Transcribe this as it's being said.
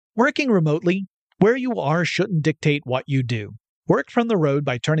Working remotely, where you are shouldn't dictate what you do. Work from the road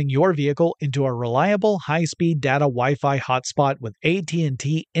by turning your vehicle into a reliable high-speed data Wi-Fi hotspot with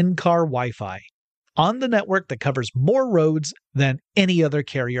AT&T in-car Wi-Fi. On the network that covers more roads than any other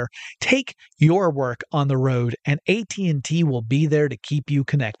carrier, take your work on the road and AT&T will be there to keep you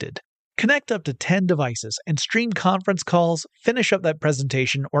connected. Connect up to 10 devices and stream conference calls, finish up that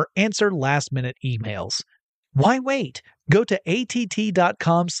presentation, or answer last-minute emails. Why wait? Go to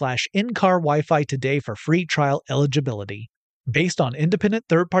att.com/in-car Wi-Fi today for free trial eligibility. Based on independent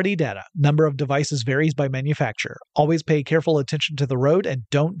third-party data, number of devices varies by manufacturer. Always pay careful attention to the road and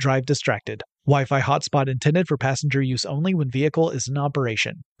don't drive distracted. Wi-Fi hotspot intended for passenger use only when vehicle is in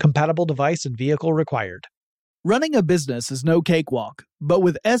operation. Compatible device and vehicle required. Running a business is no cakewalk, but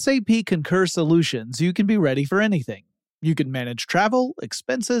with SAP Concur Solutions, you can be ready for anything. You can manage travel,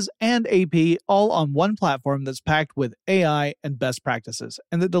 expenses, and AP all on one platform that's packed with AI and best practices,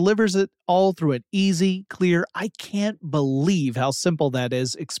 and that delivers it all through an easy, clear, I can't believe how simple that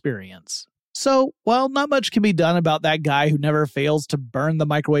is experience. So, while not much can be done about that guy who never fails to burn the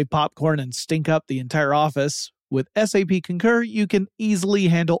microwave popcorn and stink up the entire office, with SAP Concur, you can easily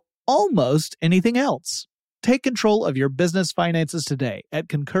handle almost anything else. Take control of your business finances today at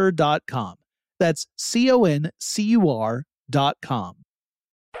Concur.com. That's CONCUR.com.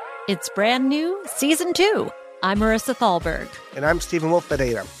 It's brand new, Season 2. I'm Marissa Thalberg. And I'm Stephen Wolf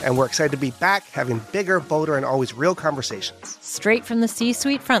Pereira, and we're excited to be back having bigger, bolder, and always real conversations. Straight from the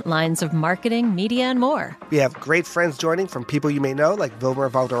C-suite front lines of marketing, media, and more. We have great friends joining from people you may know, like Wilmer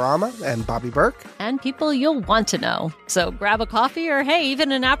Valderrama and Bobby Burke. And people you'll want to know. So grab a coffee or, hey,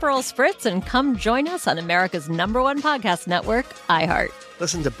 even an Aperol Spritz and come join us on America's #1 podcast network, iHeart.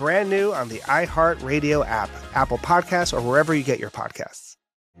 Listen to Brand New on the iHeart Radio app, Apple Podcasts, or wherever you get your podcasts.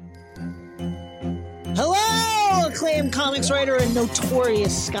 Hello, acclaimed comics writer and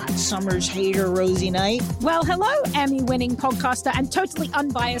notorious Scott Summers hater, Rosie Knight. Well, hello, Emmy-winning podcaster and totally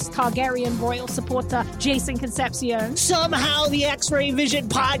unbiased Targaryen royal supporter, Jason Concepcion. Somehow the X-Ray Vision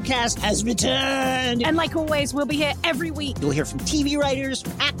podcast has returned. And like always, we'll be here every week. You'll hear from TV writers,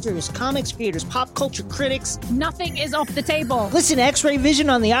 actors, comics creators, pop culture critics. Nothing is off the table. Listen to X-Ray Vision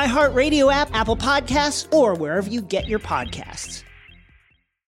on the iHeartRadio app, Apple Podcasts, or wherever you get your podcasts.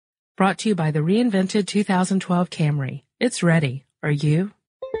 Brought to you by the reinvented 2012 Camry. It's ready. Are you?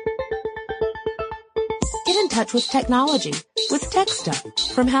 Get in touch with technology with Tech Stuff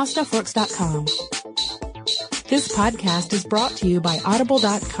from HowStuffWorks.com. This podcast is brought to you by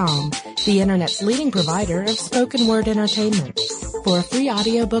Audible.com, the internet's leading provider of spoken word entertainment. For a free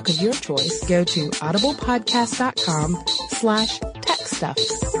audiobook of your choice, go to audiblepodcast.com/techstuff.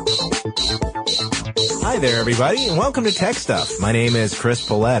 Hi there, everybody, and welcome to Tech Stuff. My name is Chris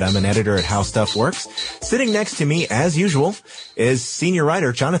Pollette. I'm an editor at How Stuff Works. Sitting next to me, as usual, is senior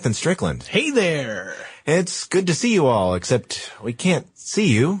writer Jonathan Strickland. Hey there! It's good to see you all, except we can't see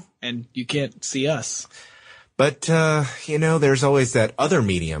you. And you can't see us. But, there's always that other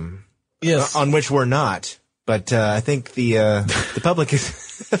medium on which we're not. But I think the public is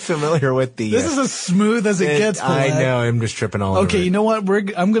familiar with the... This is as smooth as it gets, Pollette. I know, I'm just tripping all over it. Okay, you know what?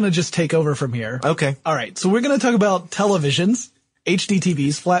 I'm going to just take over from here. Okay. All right, so we're going to talk about televisions, HD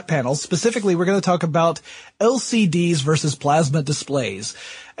TVs, flat panels. Specifically, we're going to talk about LCDs versus plasma displays.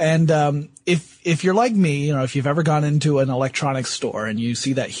 And if you're like me, if you've ever gone into an electronics store and you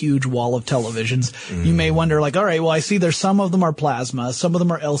see that huge wall of televisions, you may wonder, like, all right, well, I see there's some of them are plasma, some of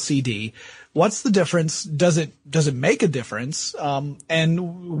them are LCD. What's the difference? Does it make a difference?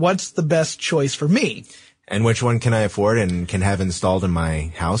 And what's the best choice for me? And which one can I afford and can have installed in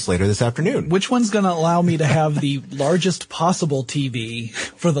my house later this afternoon? Which one's going to allow me to have the largest possible TV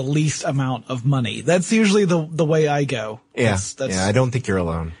for the least amount of money? That's usually the way I go. Yeah, I don't think you're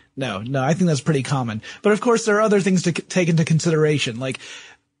alone. No, I think that's pretty common. But of course, there are other things to take into consideration, like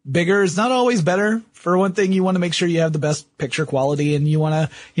bigger is not always better. For one thing, you want to make sure you have the best picture quality, and you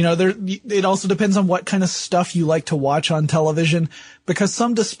want to, it also depends on what kind of stuff you like to watch on television, because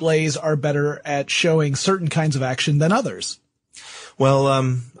some displays are better at showing certain kinds of action than others. Well,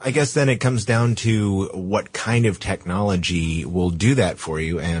 I guess then it comes down to what kind of technology will do that for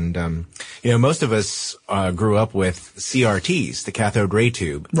you. And, most of us grew up with CRTs, the cathode ray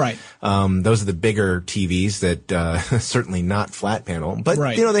tube. Right. Those are the bigger TVs that certainly not flat panel. But,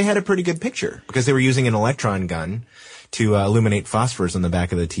 right. They had a pretty good picture because they were using an electron gun to illuminate phosphors on the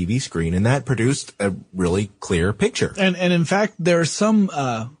back of the TV screen. And that produced a really clear picture. And in fact, there are some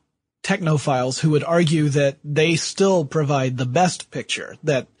technophiles who would argue that they still provide the best picture,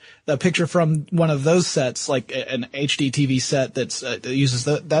 that the picture from one of those sets, like an HD TV set that uses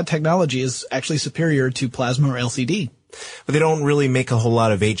that technology, is actually superior to plasma or LCD. But they don't really make a whole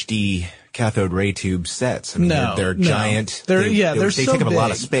lot of HD cathode ray tube sets. I mean, they're giant. They take up a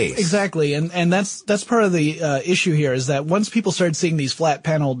lot of space. Exactly. And that's part of the issue here is that once people started seeing these flat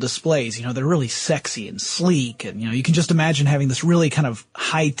panel displays, they're really sexy and sleek. And, you can just imagine having this really kind of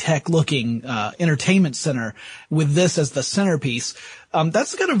high tech looking, entertainment center with this as the centerpiece.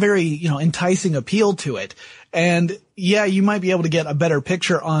 That's got a very, enticing appeal to it. And yeah, you might be able to get a better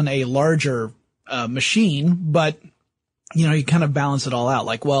picture on a larger, machine, but you kind of balance it all out.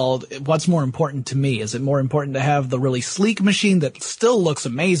 Like, well, what's more important to me? Is it more important to have the really sleek machine that still looks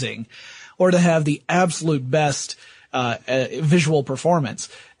amazing, or to have the absolute best visual performance?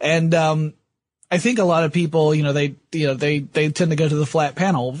 And I think a lot of people, they tend to go to the flat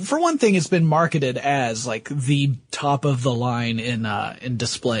panel. For one thing, it's been marketed as like the top of the line in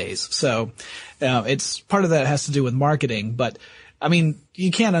displays. So it's part of that has to do with marketing, but I mean,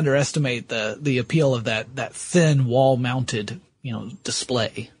 you can't underestimate the appeal of that thin wall-mounted,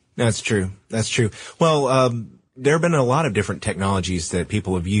 display. That's true. Well, there have been a lot of different technologies that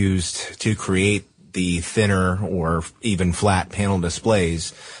people have used to create the thinner or even flat panel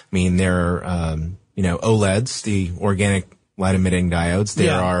displays. I mean, there are, OLEDs, the organic light-emitting diodes.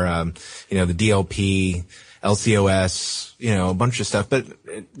 There are, the DLP, LCOS, a bunch of stuff. But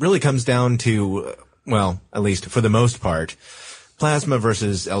it really comes down to, well, at least for the most part, plasma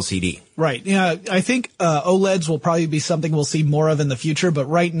versus LCD. Right. Yeah. I think OLEDs will probably be something we'll see more of in the future, but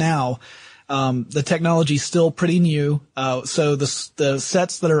right now, the technology is still pretty new. So the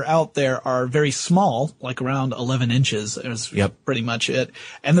sets that are out there are very small, like around 11 inches is pretty much it.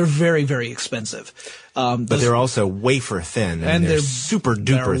 And they're very, very expensive. But they're also wafer thin and they're super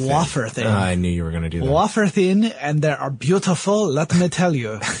duper thin. Wafer thin. I knew you were going to do that. Wafer thin, and they are beautiful. Let me tell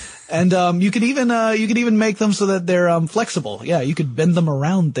you. And, you could even make them so that they're, flexible. Yeah, you could bend them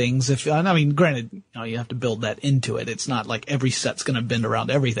around things granted, you have to build that into it. It's not like every set's going to bend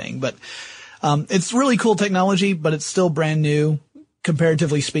around everything, but, it's really cool technology, but it's still brand new,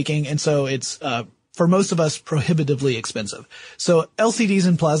 comparatively speaking. And so it's, for most of us, prohibitively expensive. So LCDs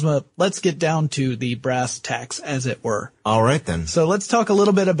and plasma, let's get down to the brass tacks, as it were. All right, then. So let's talk a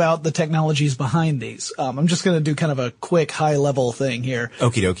little bit about the technologies behind these. I'm just going to do kind of a quick high-level thing here.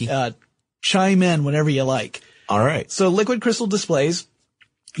 Okie dokie. Chime in whenever you like. All right. So liquid crystal displays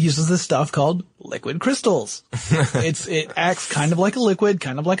uses this stuff called liquid crystals. It acts kind of like a liquid,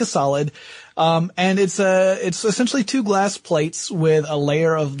 kind of like a solid. And it's essentially two glass plates with a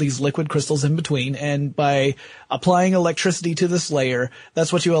layer of these liquid crystals in between. And by applying electricity to this layer,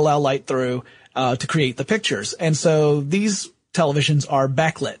 that's what you allow light through, to create the pictures. And so these televisions are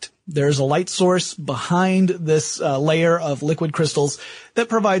backlit. There's a light source behind this, layer of liquid crystals that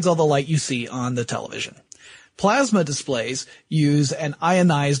provides all the light you see on the television. Plasma displays use an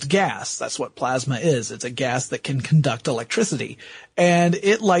ionized gas. That's what plasma is. It's a gas that can conduct electricity. And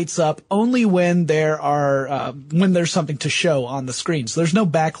it lights up only when when there's something to show on the screen. So there's no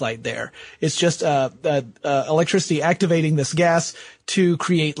backlight there. It's just, electricity activating this gas to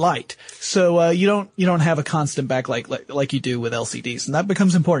create light. So, you don't have a constant backlight like you do with LCDs. And that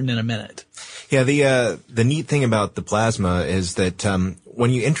becomes important in a minute. Yeah, the neat thing about the plasma is that,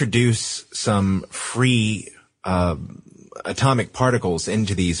 when you introduce some free, atomic particles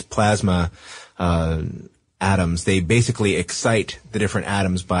into these plasma, atoms, they basically excite the different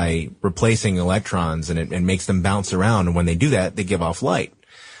atoms by replacing electrons, and it makes them bounce around. And when they do that, they give off light.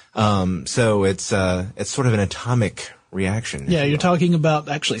 So it's sort of an atomic reaction. Yeah, you're talking about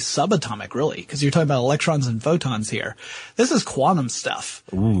actually subatomic, really, because you're talking about electrons and photons here. This is quantum stuff.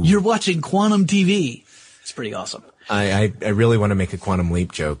 Ooh. You're watching quantum TV. It's pretty awesome. I really want to make a quantum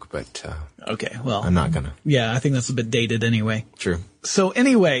leap joke, but okay, well, I'm not gonna. Yeah, I think that's a bit dated anyway. True. So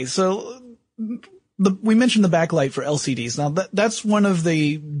anyway, we mentioned the backlight for LCDs. Now that's one of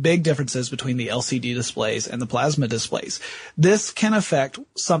the big differences between the LCD displays and the plasma displays. This can affect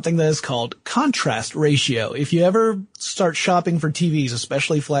something that is called contrast ratio. If you ever start shopping for TVs,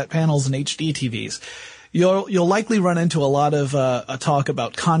 especially flat panels and HD TVs, you'll likely run into a lot of a talk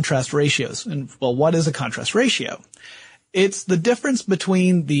about contrast ratios. And well, what is a contrast ratio? It's the difference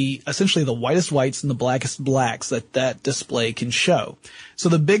between essentially the whitest whites and the blackest blacks that display can show. So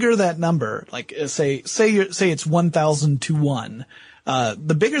the bigger that number, like say it's 1,000 to 1,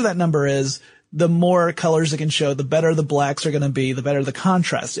 the bigger that number is, the more colors it can show, the better the blacks are going to be, the better the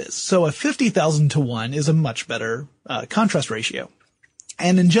contrast is. So a 50,000 to 1 is a much better contrast ratio.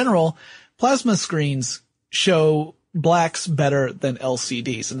 And in general, plasma screens show blacks better than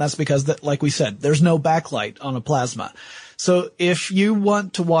LCDs. And that's because, like we said, there's no backlight on a plasma. So if you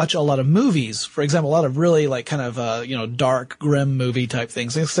want to watch a lot of movies, for example, a lot of really like kind of, dark, grim movie type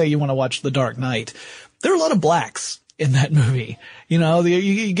things, let's say you want to watch The Dark Knight, there are a lot of blacks in that movie. You know,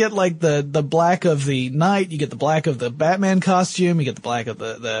 you get like the black of the night, you get the black of the Batman costume, you get the black of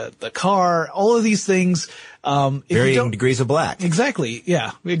the car, all of these things. Varying degrees of black. Exactly.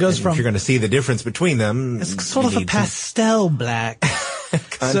 Yeah. It goes and from. If you're going to see the difference between them. It's sort of a pastel black.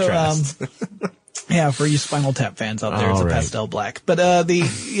 Contrast. So, yeah, for you Spinal Tap fans out there, it's a pastel black. But,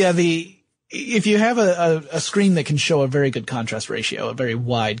 if you have a screen that can show a very good contrast ratio, a very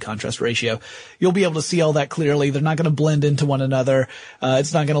wide contrast ratio, you'll be able to see all that clearly. They're not going to blend into one another.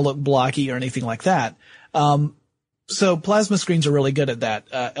 It's not going to look blocky or anything like that. So plasma screens are really good at that.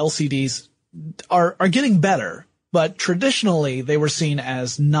 LCDs are getting better, but traditionally they were seen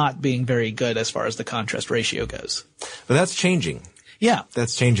as not being very good as far as the contrast ratio goes. But that's changing. Yeah.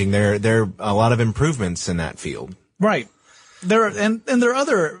 That's changing. There are a lot of improvements in that field. Right. There are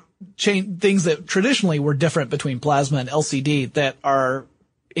other things that traditionally were different between plasma and LCD that are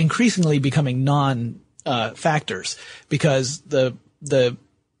increasingly becoming non-factors because the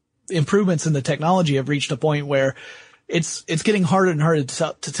improvements in the technology have reached a point where it's getting harder and harder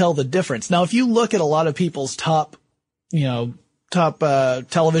to tell the difference. Now, if you look at a lot of people's top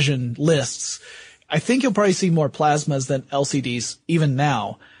television lists, I think you'll probably see more plasmas than LCDs even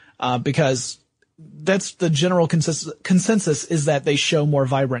now, because that's the general consensus is that they show more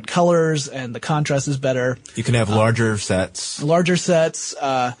vibrant colors and the contrast is better. You can have larger sets.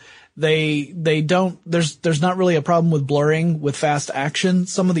 They don't, there's not really a problem with blurring with fast action.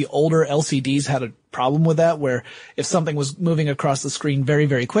 Some of the older LCDs had a problem with that, where if something was moving across the screen very,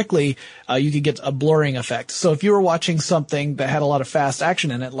 very quickly, you could get a blurring effect. So if you were watching something that had a lot of fast action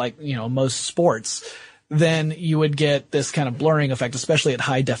in it, like, you know, most sports, then you would get this kind of blurring effect, especially at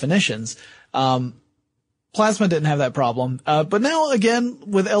high definitions. Plasma didn't have that problem. But now again,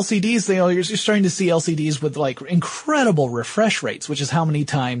 with LCDs, you're starting to see LCDs with like incredible refresh rates, which is how many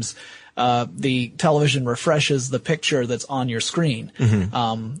times, the television refreshes the picture that's on your screen.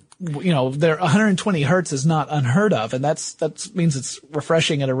 Mm-hmm. 120 hertz is not unheard of, and that means it's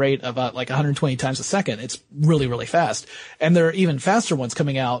refreshing at a rate of like 120 times a second. It's really, really fast. And there are even faster ones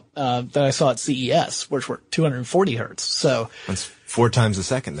coming out, that I saw at CES, which were 240 hertz. So. That's 4 times a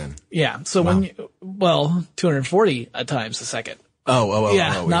second then. Yeah. So wow. 240 times a second.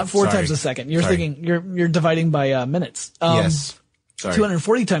 Not 4 times a second. You're thinking, you're dividing by, minutes. Yes. Sorry.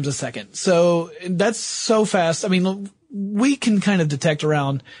 240 times a second. So that's so fast. I mean, we can kind of detect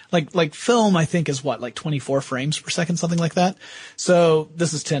around, like film, I think is like 24 frames per second, something like that. So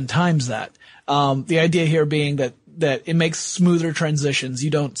this is 10 times that. The idea here being that it makes smoother transitions.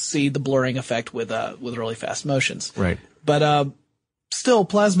 You don't see the blurring effect with really fast motions. Right. But, still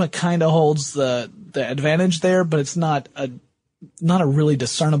plasma kind of holds the advantage there, but it's not a really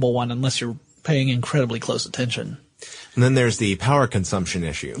discernible one unless you're paying incredibly close attention. And then there's the power consumption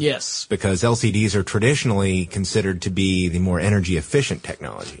issue. Yes. Because LCDs are traditionally considered to be the more energy efficient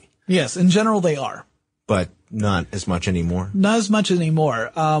technology. Yes, in general they are. But not as much anymore. Not as much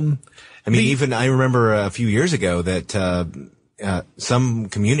anymore. Even I remember a few years ago that some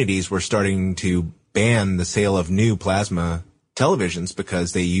communities were starting to ban the sale of new plasma televisions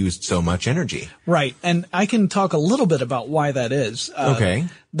because they used so much energy. Right. And I can talk a little bit about why that is. Okay.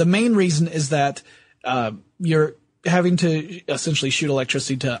 The main reason is that you're having to essentially shoot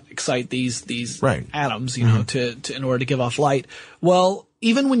electricity to excite these right. atoms, you know, to in order to give off light. Well,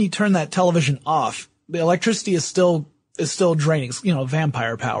 even when you turn that television off, the electricity is still draining. You know,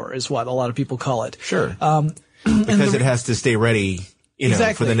 vampire power is what a lot of people call it. Sure. Because it has to stay ready,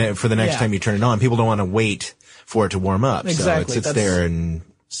 exactly. for the next time you turn it on. People don't want to wait for it to warm up. Exactly. So it sits there and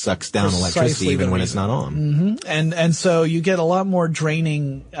sucks down electricity even when it's not on. Mm-hmm. And so you get a lot more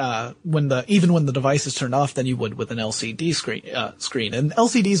draining, when the device is turned off than you would with an LCD screen. And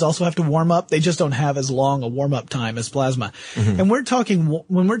LCDs also have to warm up. They just don't have as long a warm up time as plasma. Mm-hmm. And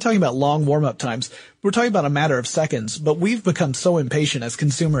when we're talking about long warm up times, we're talking about a matter of seconds, but we've become so impatient as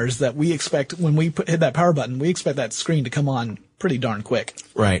consumers that we expect when we hit that power button, we expect that screen to come on pretty darn quick.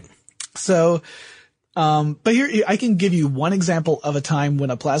 Right. So, but here, I can give you one example of a time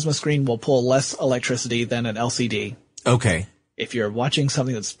when a plasma screen will pull less electricity than an LCD. Okay. If you're watching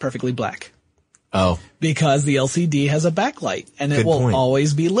something that's perfectly black. Oh. Because the LCD has a backlight and it will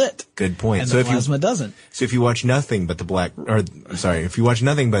always be lit. Good point. And the plasma doesn't. So if you watch nothing but if you watch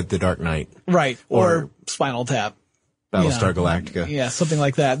nothing but The Dark Knight. Right. Or Spinal Tap. Battlestar Galactica. Yeah, something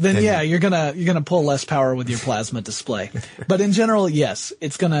like that. Then you're gonna pull less power with your plasma display. But in general, yes,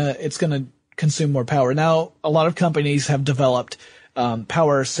 it's gonna consume more power. Now, a lot of companies have developed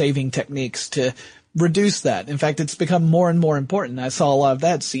power saving techniques to reduce that. In fact, it's become more and more important. I saw a lot of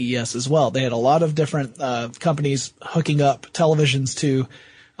that at CES as well. They had a lot of different companies hooking up televisions to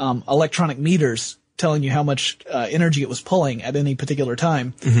electronic meters telling you how much energy it was pulling at any particular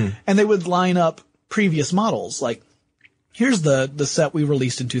time. And they would line up previous models. Like, here's the set we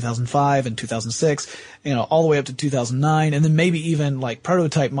released in 2005 and 2006, all the way up to 2009, and then maybe even like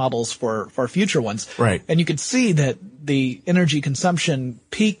prototype models for future ones. Right. And you could see that the energy consumption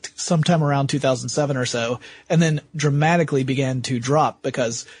peaked sometime around 2007 or so, and then dramatically began to drop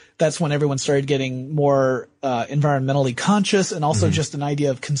because that's when everyone started getting more environmentally conscious, and also just an idea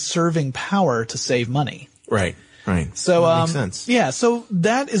of conserving power to save money. Right. So, that makes sense. Yeah, so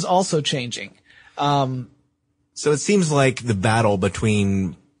that is also changing. So it seems like the battle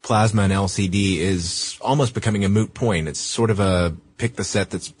between plasma and LCD is almost becoming a moot point. It's sort of a pick the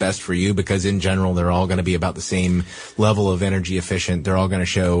set that's best for you, because in general, they're all going to be about the same level of energy efficient. They're all going to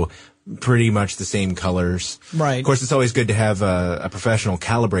show pretty much the same colors. Right. Of course, it's always good to have a professional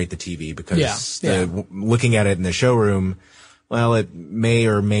calibrate the TV, because Yeah. looking at it in the showroom, well, it may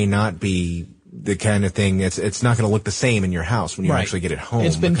or may not be the kind of thing. It's not going to look the same in your house when you actually get it home.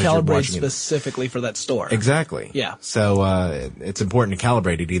 It's been because you're calibrated watching it. specifically for that store. Exactly. Yeah. So it's important to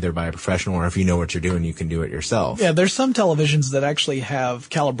calibrate it either by a professional, or if you know what you're doing, you can do it yourself. Yeah, there's some televisions that actually have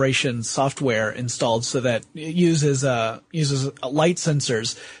calibration software installed so that it uses light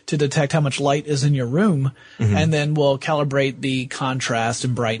sensors to detect how much light is in your room, and then will calibrate the contrast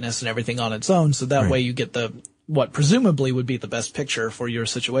and brightness and everything on its own, so that way you get what presumably would be the best picture for your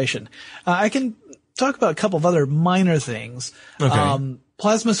situation. I can talk about a couple of other minor things. Okay.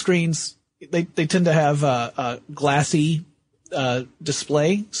 Plasma screens, they tend to have a glassy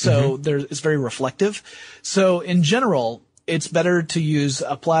display, so it's very reflective. So in general, it's better to use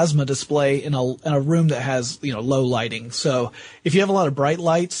a plasma display in a room that has low lighting. So if you have a lot of bright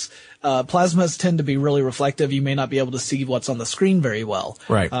lights, plasmas tend to be really reflective. You may not be able to see what's on the screen very well.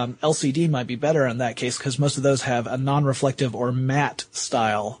 Right. LCD might be better in that case, because most of those have a non-reflective or matte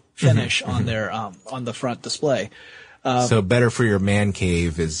style finish on their on the front display. So better for your man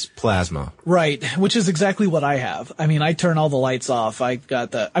cave is plasma. Right, which is exactly what I have. I mean, I turn all the lights off. I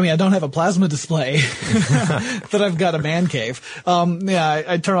don't have a plasma display, but I've got a man cave.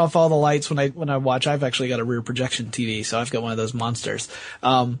 I turn off all the lights when I watch. I've actually got a rear projection TV, so I've got one of those monsters.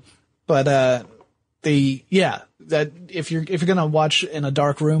 That if you're going to watch in a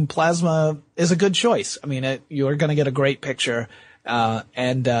dark room, plasma is a good choice. I mean, you're going to get a great picture.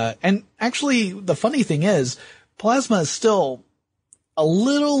 And actually the funny thing is, plasma is still a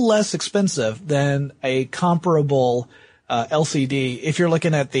little less expensive than a comparable LCD if you're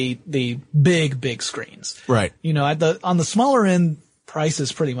looking at the big screens. Right. On the smaller end, price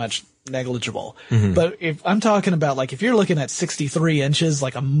is pretty much negligible. But if I'm talking about, like, if you're looking at 63 inches,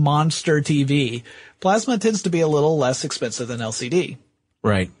 like a monster TV, plasma tends to be a little less expensive than LCD.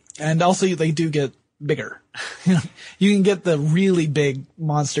 Right. And also they do get bigger. You can get the really big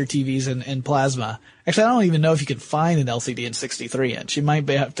monster TVs in plasma. Actually, I don't even know if you can find an LCD in 63 inch. You might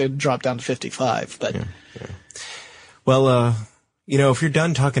have to drop down to 55, but. Yeah. Well, if you're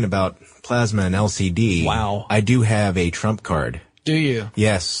done talking about plasma and LCD. Wow. I do have a trump card. Do you?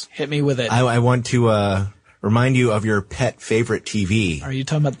 Yes. Hit me with it. I want to, remind you of your pet favorite TV. Are you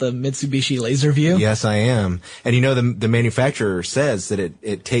talking about the Mitsubishi LaserView? Yes, I am. And the manufacturer says that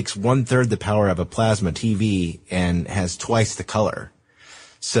it takes 1/3 the power of a plasma TV and has twice the color.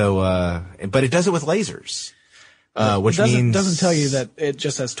 So, but it does it with lasers, which means doesn't tell you that it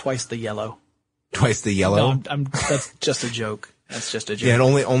just has twice the yellow. Twice the yellow? No, that's just a joke. That's just a joke. Yeah, and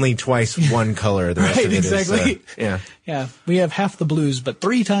only twice one color. The rest right, of it exactly. is, Yeah. We have half the blues, but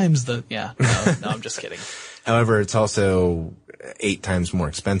 3 times the, No, I'm just kidding. However, it's also 8 times more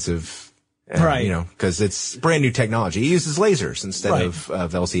expensive. Right. Because it's brand new technology. It uses lasers instead of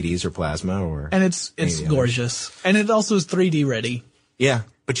LCDs or plasma or. And it's gorgeous. And it also is 3D ready. Yeah.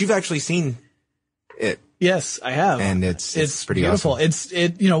 But you've actually seen it. Yes, I have. And it's pretty beautiful.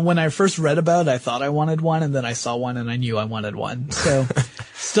 Awesome. When I first read about it, I thought I wanted one, and then I saw one and I knew I wanted one. So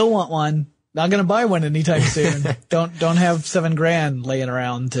still want one. Not going to buy one anytime soon. Don't have $7,000 laying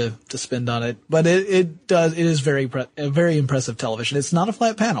around to spend on it. But it is a very impressive television. It's not a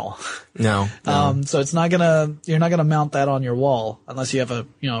flat panel. No. So you're not gonna mount that on your wall unless you have a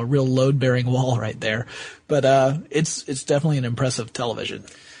real load bearing wall right there. But, it's definitely an impressive television.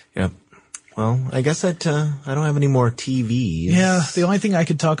 Yep. Well, I guess that, I don't have any more TVs. Yeah, the only thing I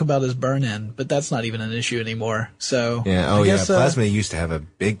could talk about is burn-in, but that's not even an issue anymore. So. Yeah, plasma used to have a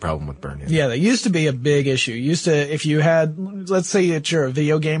big problem with burn-in. Yeah, that used to be a big issue. If you had, let's say that you're a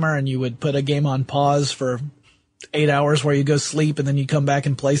video gamer and you would put a game on pause for 8 hours where you go sleep and then you come back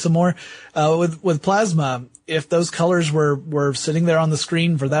and play some more. With plasma, if those colors were sitting there on the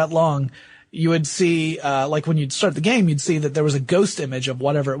screen for that long, you would see, like when you'd start the game, you'd see that there was a ghost image of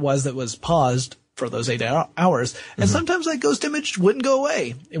whatever it was that was paused for those 8 hours. And sometimes that ghost image wouldn't go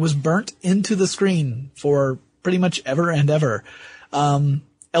away. It was burnt into the screen for pretty much ever and ever.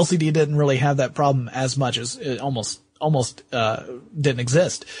 LCD didn't really have that problem as much as it almost didn't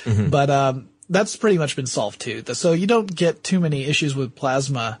exist. But, that's pretty much been solved too. So you don't get too many issues with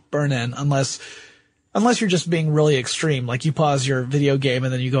plasma burn-in unless you're just being really extreme, like you pause your video game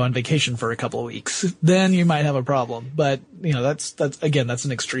and then you go on vacation for a couple of weeks. Then you might have a problem. But, that's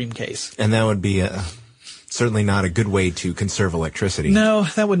an extreme case. And that would be certainly not a good way to conserve electricity. No,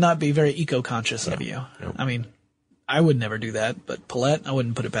 that would not be very eco-conscious of you. No. I mean, I would never do that, but Paulette, I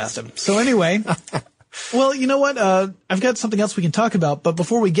wouldn't put it past him. So anyway, well, you know what? I've got something else we can talk about, but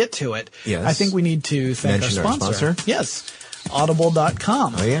before we get to it, I think we need to thank our sponsor. Yes.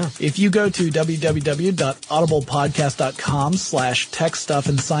 Audible.com. Oh, yeah. If you go to www.audiblepodcast.com/techstuff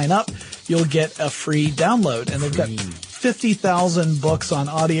and sign up, you'll get a free download. And they've got 50,000 books on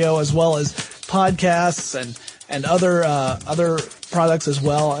audio as well as podcasts and other products as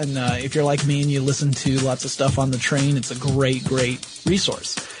well. And if you're like me and you listen to lots of stuff on the train, it's a great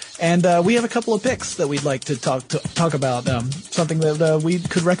resource. And we have a couple of picks that we'd like to talk about, something that we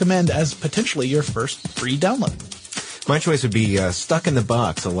could recommend as potentially your first free download. My choice would be Stuck in the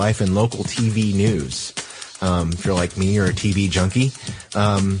Box, A Life in Local TV News. If you're like me or a TV junkie,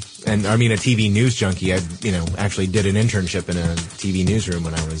 and I mean a TV news junkie, I actually did an internship in a TV newsroom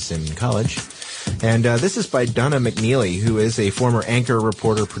when I was in college. And this is by Donna McNeely, who is a former anchor,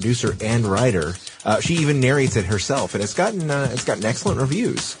 reporter, producer, and writer. She even narrates it herself, and it's gotten excellent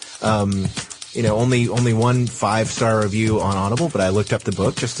reviews. Only one 5-star review on Audible, but I looked up the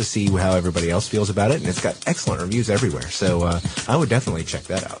book just to see how everybody else feels about it, and it's got excellent reviews everywhere. So I would definitely check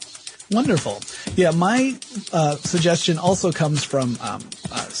that out. Wonderful. Yeah, my suggestion also comes from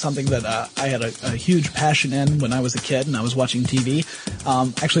something that I had a huge passion in when I was a kid and I was watching TV.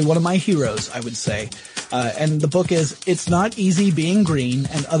 Actually, one of my heroes, I would say. And the book is It's Not Easy Being Green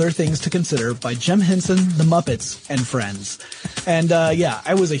and Other Things to Consider by Jim Henson, The Muppets, and Friends. And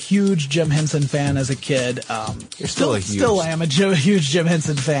I was a huge Jim Henson fan as a kid. Still am a huge Jim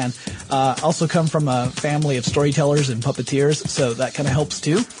Henson fan. Also come from a family of storytellers and puppeteers, so that kind of helps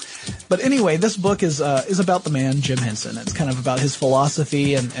too. But anyway, this book is about the man Jim Henson. It's kind of about his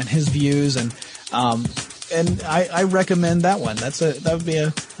philosophy and his views, and I recommend that one.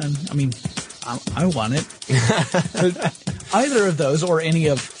 I want it. Either of those or any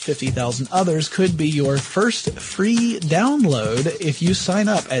of 50,000 others could be your first free download if you sign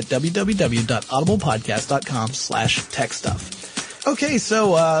up at www.audiblepodcast.com/techstuff. Okay,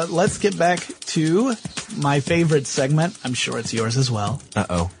 so let's get back to my favorite segment. I'm sure it's yours as well.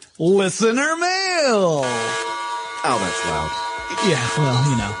 Uh-oh. Listener mail! Oh, that's loud. Yeah, well,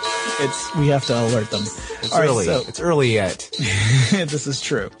 we have to alert them. It's early. It's early yet. This is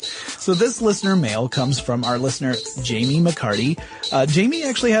true. So this listener mail comes from our listener, Jamie McCarty. Jamie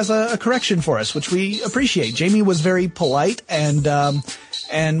actually has a correction for us, which we appreciate. Jamie was very polite and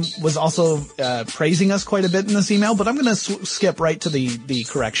was also praising us quite a bit in this email, but I'm going to skip right to the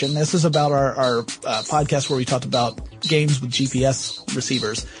correction. This is about our podcast where we talked about games with GPS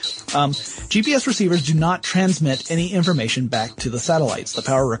receivers. GPS receivers do not transmit any information back to the satellites. The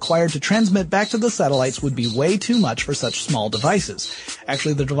power required to transmit back to the satellites would be way too much for such small devices.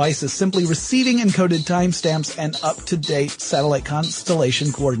 Actually, the device is simply receiving encoded timestamps and up-to-date satellite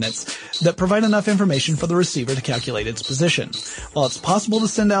constellation coordinates that provide enough information for the receiver to calculate its position. While it's possible to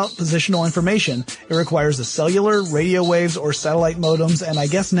send out positional information, it requires the cellular, radio waves, or satellite modems, and I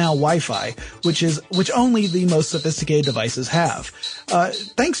guess now Wi-Fi, which only the most sophisticated devices have.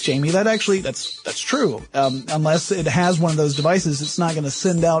 Thanks, Jamie. That's true. Unless it has one of those devices, it's not going to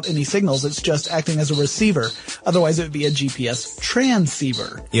send out any signals. It's just acting as a receiver. Otherwise, it would be a GPS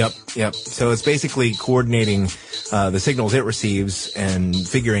transceiver. Yep. So it's basically coordinating the signals it receives and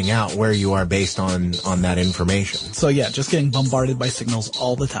figuring out where you are based on that information. So yeah, just getting bombarded by signals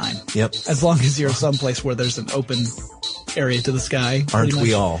all the time. Yep. As long as you're someplace where there's an open area to the sky. Aren't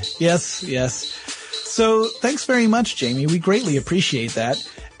we all? Yes. So thanks very much, Jamie. We greatly appreciate that.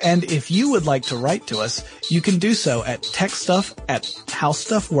 And if you would like to write to us, you can do so at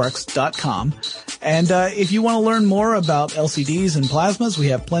techstuff@howstuffworks.com. And if you want to learn more about LCDs and plasmas, we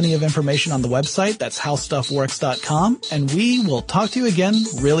have plenty of information on the website. That's howstuffworks.com. And we will talk to you again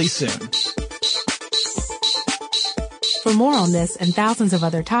really soon. For more on this and thousands of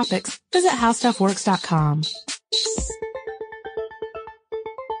other topics, visit howstuffworks.com.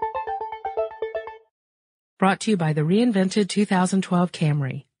 Brought to you by the reinvented 2012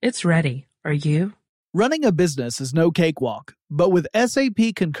 Camry. It's ready. Are you? Running a business is no cakewalk, but with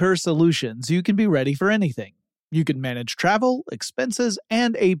SAP Concur Solutions, you can be ready for anything. You can manage travel, expenses,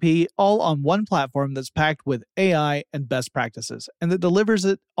 and AP all on one platform that's packed with AI and best practices, and that delivers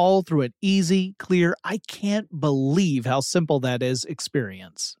it all through an easy, clear, I can't believe how simple that is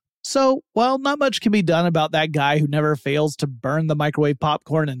experience. So, while not much can be done about that guy who never fails to burn the microwave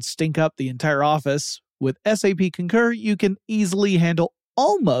popcorn and stink up the entire office, with SAP Concur, you can easily handle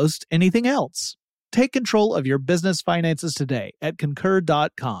almost anything else. Take control of your business finances today at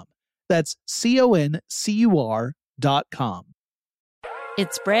Concur.com. That's CONCUR.com.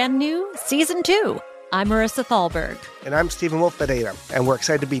 It's brand new, Season 2. I'm Marissa Thalberg. And I'm Stephen Wolf Bedeta, and we're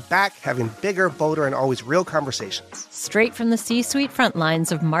excited to be back having bigger, bolder, and always real conversations. Straight from the C-suite front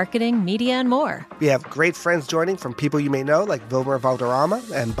lines of marketing, media, and more. We have great friends joining from people you may know, like Wilmer Valderrama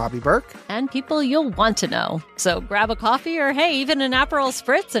and Bobby Burke. And people you'll want to know. So grab a coffee or, hey, even an Aperol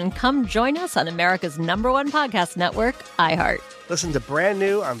Spritz and come join us on America's #1 podcast network, iHeart. Listen to brand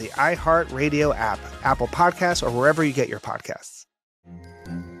new on the iHeart Radio app, Apple Podcasts, or wherever you get your podcasts.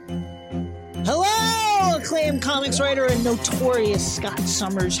 Hello, acclaimed comics writer and notorious Scott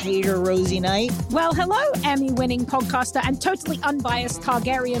Summers hater, Rosie Knight. Well, hello, Emmy-winning podcaster and totally unbiased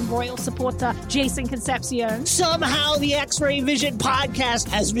Targaryen royal supporter, Jason Concepcion. Somehow the X-Ray Vision podcast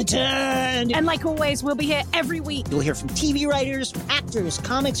has returned. And like always, we'll be here every week. You'll hear from TV writers, actors,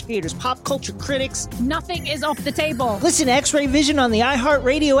 comics creators, pop culture critics. Nothing is off the table. Listen to X-Ray Vision on the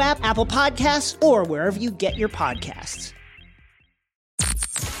iHeartRadio app, Apple Podcasts, or wherever you get your podcasts.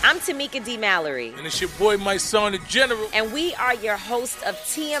 I'm Tamika D. Mallory. And it's your boy, my son, the General. And we are your hosts of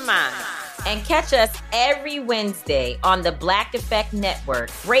TMI. And catch us every Wednesday on the Black Effect Network,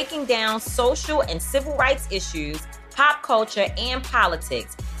 breaking down social and civil rights issues, pop culture, and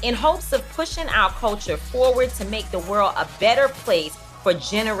politics, in hopes of pushing our culture forward to make the world a better place for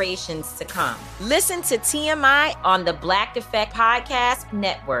generations to come. Listen to TMI on the Black Effect Podcast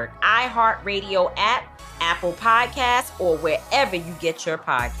Network, iHeartRadio app, Apple Podcasts, or wherever you get your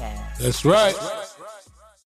podcasts. That's right.